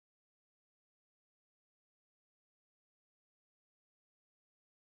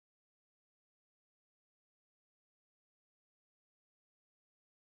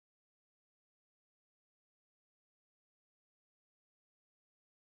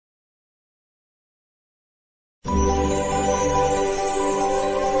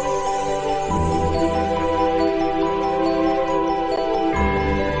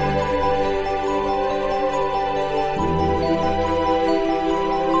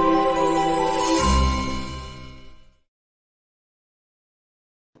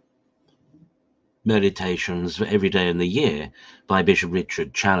Meditations for every day in the year by Bishop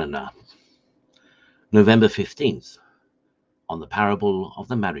Richard Challoner. November 15th, on the parable of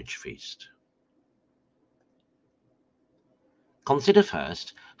the marriage feast. Consider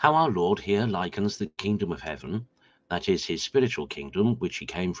first how our Lord here likens the kingdom of heaven, that is his spiritual kingdom, which he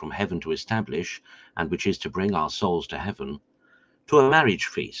came from heaven to establish, and which is to bring our souls to heaven, to a marriage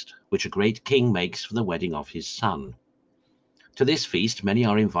feast, which a great king makes for the wedding of his son. To this feast many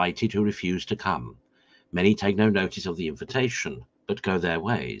are invited who refuse to come. Many take no notice of the invitation, but go their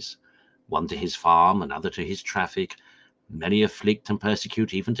ways, one to his farm, another to his traffic. Many afflict and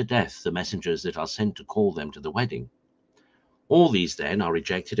persecute even to death the messengers that are sent to call them to the wedding. All these then are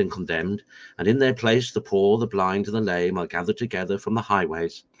rejected and condemned, and in their place the poor, the blind, and the lame are gathered together from the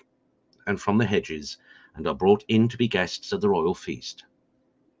highways and from the hedges, and are brought in to be guests at the royal feast.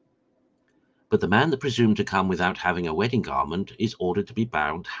 But the man that presumed to come without having a wedding garment is ordered to be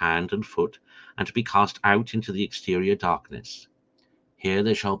bound hand and foot, and to be cast out into the exterior darkness. Here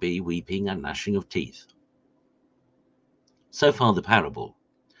there shall be weeping and gnashing of teeth. So far the parable.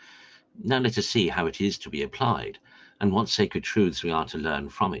 Now let us see how it is to be applied, and what sacred truths we are to learn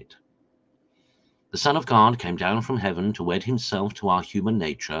from it. The Son of God came down from heaven to wed himself to our human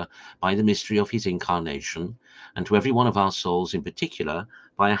nature by the mystery of his incarnation, and to every one of our souls in particular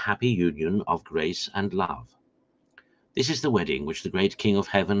by a happy union of grace and love. This is the wedding which the great King of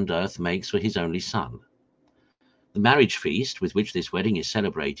heaven and earth makes for his only Son. The marriage feast with which this wedding is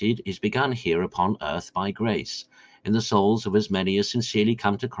celebrated is begun here upon earth by grace, in the souls of as many as sincerely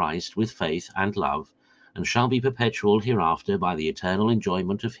come to Christ with faith and love, and shall be perpetual hereafter by the eternal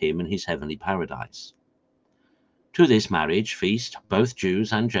enjoyment of him in his heavenly paradise. To this marriage feast both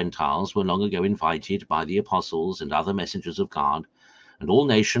Jews and Gentiles were long ago invited by the apostles and other messengers of God, and all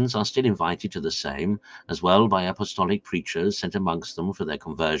nations are still invited to the same, as well by apostolic preachers sent amongst them for their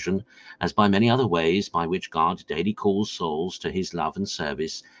conversion, as by many other ways by which God daily calls souls to his love and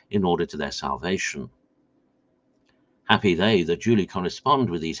service in order to their salvation. Happy they that duly correspond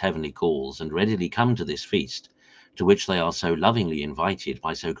with these heavenly calls and readily come to this feast, to which they are so lovingly invited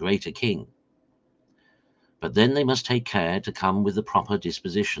by so great a King. But then they must take care to come with the proper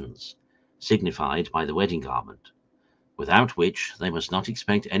dispositions, signified by the wedding garment, without which they must not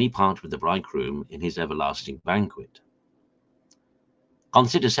expect any part with the bridegroom in his everlasting banquet.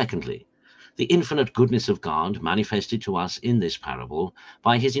 Consider secondly, the infinite goodness of God manifested to us in this parable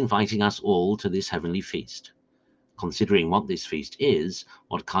by his inviting us all to this heavenly feast. Considering what this feast is,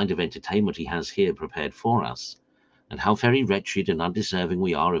 what kind of entertainment he has here prepared for us, and how very wretched and undeserving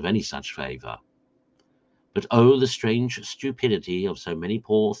we are of any such favour. But oh, the strange stupidity of so many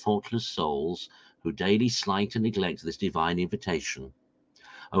poor thoughtless souls who daily slight and neglect this divine invitation.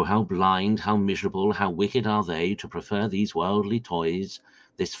 Oh, how blind, how miserable, how wicked are they to prefer these worldly toys,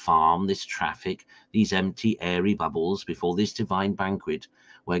 this farm, this traffic, these empty, airy bubbles before this divine banquet,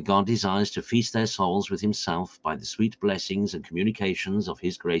 where God desires to feast their souls with himself by the sweet blessings and communications of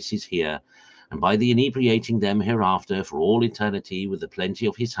his graces here, and by the inebriating them hereafter for all eternity with the plenty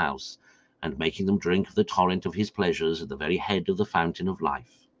of his house, and making them drink of the torrent of his pleasures at the very head of the fountain of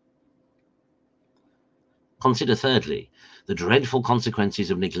life. Consider thirdly, the dreadful consequences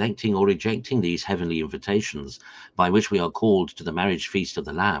of neglecting or rejecting these heavenly invitations by which we are called to the marriage feast of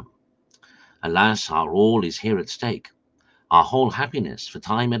the Lamb. Alas, our all is here at stake. Our whole happiness for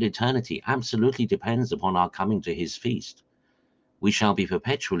time and eternity absolutely depends upon our coming to his feast. We shall be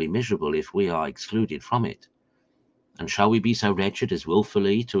perpetually miserable if we are excluded from it. And shall we be so wretched as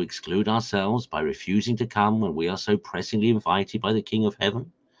wilfully to exclude ourselves by refusing to come when we are so pressingly invited by the King of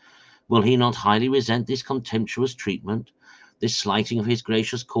heaven? Will he not highly resent this contemptuous treatment, this slighting of his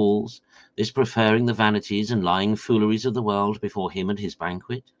gracious calls, this preferring the vanities and lying fooleries of the world before him and his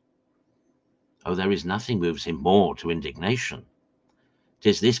banquet? Oh, there is nothing moves him more to indignation.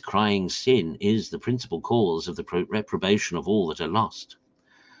 'Tis this crying sin is the principal cause of the reprobation of all that are lost.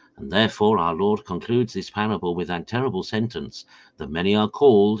 And therefore our Lord concludes this parable with that terrible sentence, that many are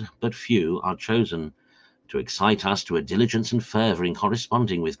called, but few are chosen, to excite us to a diligence and fervour in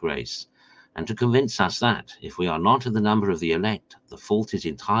corresponding with grace, and to convince us that, if we are not in the number of the elect, the fault is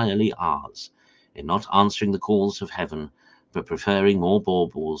entirely ours, in not answering the calls of heaven, but preferring more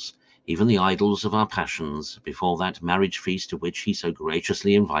baubles, even the idols of our passions, before that marriage feast to which he so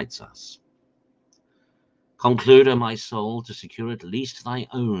graciously invites us. Conclude, O my soul, to secure at least thy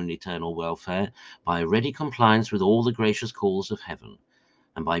own eternal welfare by a ready compliance with all the gracious calls of heaven,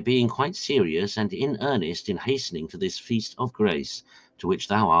 and by being quite serious and in earnest in hastening to this feast of grace to which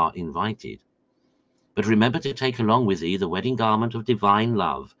thou art invited. But remember to take along with thee the wedding garment of divine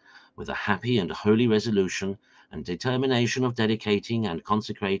love, with a happy and holy resolution and determination of dedicating and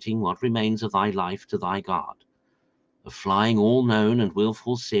consecrating what remains of thy life to thy God, of flying all known and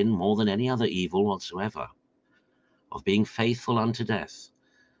wilful sin more than any other evil whatsoever, of being faithful unto death,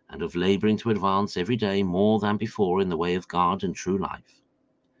 and of laboring to advance every day more than before in the way of God and true life.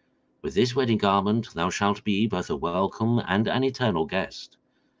 With this wedding garment thou shalt be both a welcome and an eternal guest.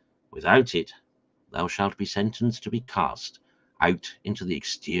 Without it thou shalt be sentenced to be cast out into the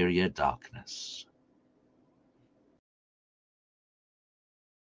exterior darkness.